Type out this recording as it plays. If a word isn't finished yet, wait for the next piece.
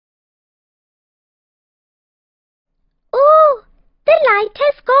light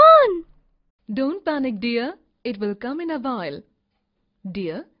has gone. Don't panic, dear. It will come in a while.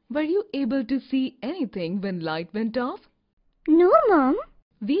 Dear, were you able to see anything when light went off? No, Mom.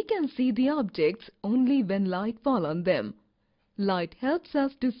 We can see the objects only when light falls on them. Light helps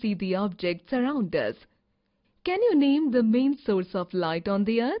us to see the objects around us. Can you name the main source of light on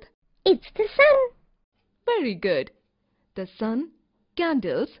the earth? It's the sun. Very good. The sun,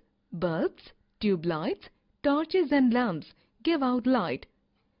 candles, bulbs, tube lights, torches and lamps give out light.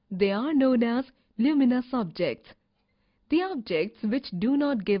 They are known as luminous objects. The objects which do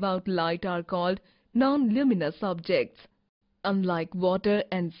not give out light are called non-luminous objects. Unlike water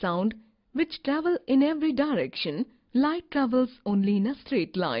and sound, which travel in every direction, light travels only in a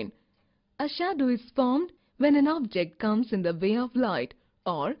straight line. A shadow is formed when an object comes in the way of light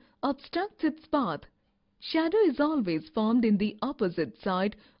or obstructs its path. Shadow is always formed in the opposite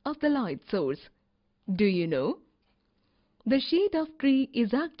side of the light source. Do you know? The shade of tree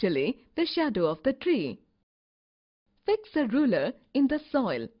is actually the shadow of the tree. Fix a ruler in the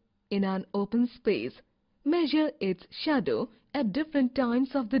soil in an open space. Measure its shadow at different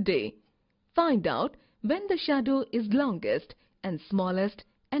times of the day. Find out when the shadow is longest and smallest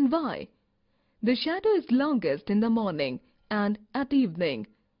and why. The shadow is longest in the morning and at evening.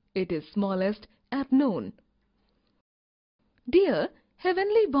 It is smallest at noon. Dear,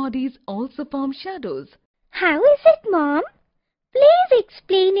 heavenly bodies also form shadows. How is it, Mom? Please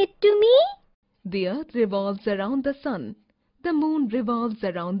explain it to me. The earth revolves around the sun. The moon revolves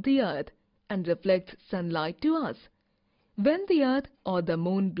around the earth and reflects sunlight to us. When the earth or the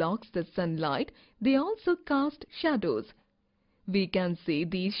moon blocks the sunlight, they also cast shadows. We can see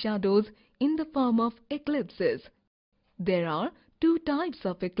these shadows in the form of eclipses. There are two types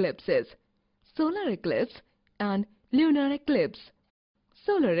of eclipses, solar eclipse and lunar eclipse.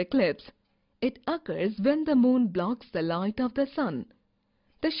 Solar eclipse. It occurs when the moon blocks the light of the sun.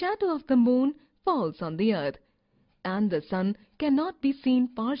 The shadow of the moon falls on the earth, and the sun cannot be seen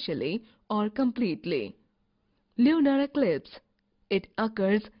partially or completely. Lunar eclipse. It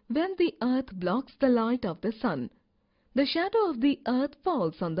occurs when the earth blocks the light of the sun. The shadow of the earth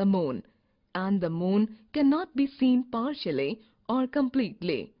falls on the moon, and the moon cannot be seen partially or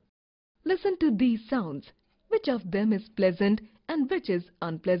completely. Listen to these sounds. Which of them is pleasant and which is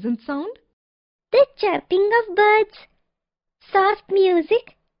unpleasant sound? The chirping of birds. Soft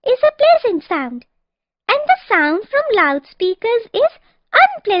music is a pleasant sound, and the sound from loudspeakers is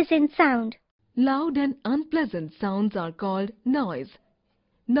unpleasant sound. Loud and unpleasant sounds are called noise.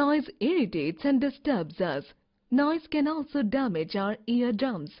 Noise irritates and disturbs us. Noise can also damage our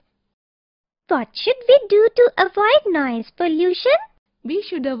eardrums. What should we do to avoid noise pollution? We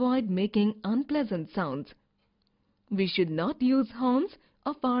should avoid making unpleasant sounds. We should not use horns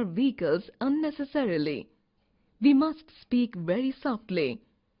of our vehicles unnecessarily. We must speak very softly.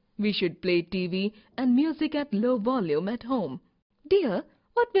 We should play TV and music at low volume at home. Dear,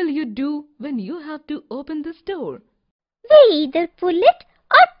 what will you do when you have to open this door? We either pull it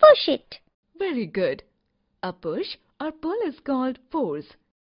or push it. Very good. A push or pull is called force.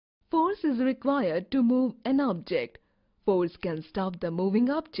 Force is required to move an object. Force can stop the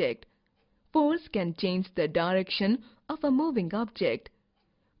moving object. Force can change the direction of a moving object.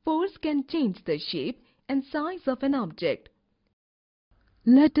 Force can change the shape and size of an object.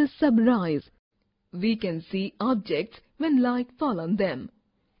 Let us summarize. We can see objects when light falls on them.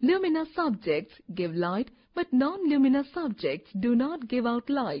 Luminous objects give light, but non-luminous objects do not give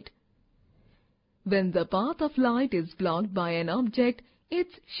out light. When the path of light is blocked by an object,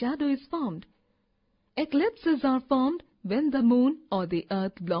 its shadow is formed. Eclipses are formed when the moon or the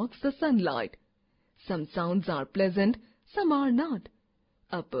earth blocks the sunlight. Some sounds are pleasant, some are not.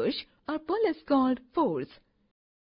 A push or pull is called force.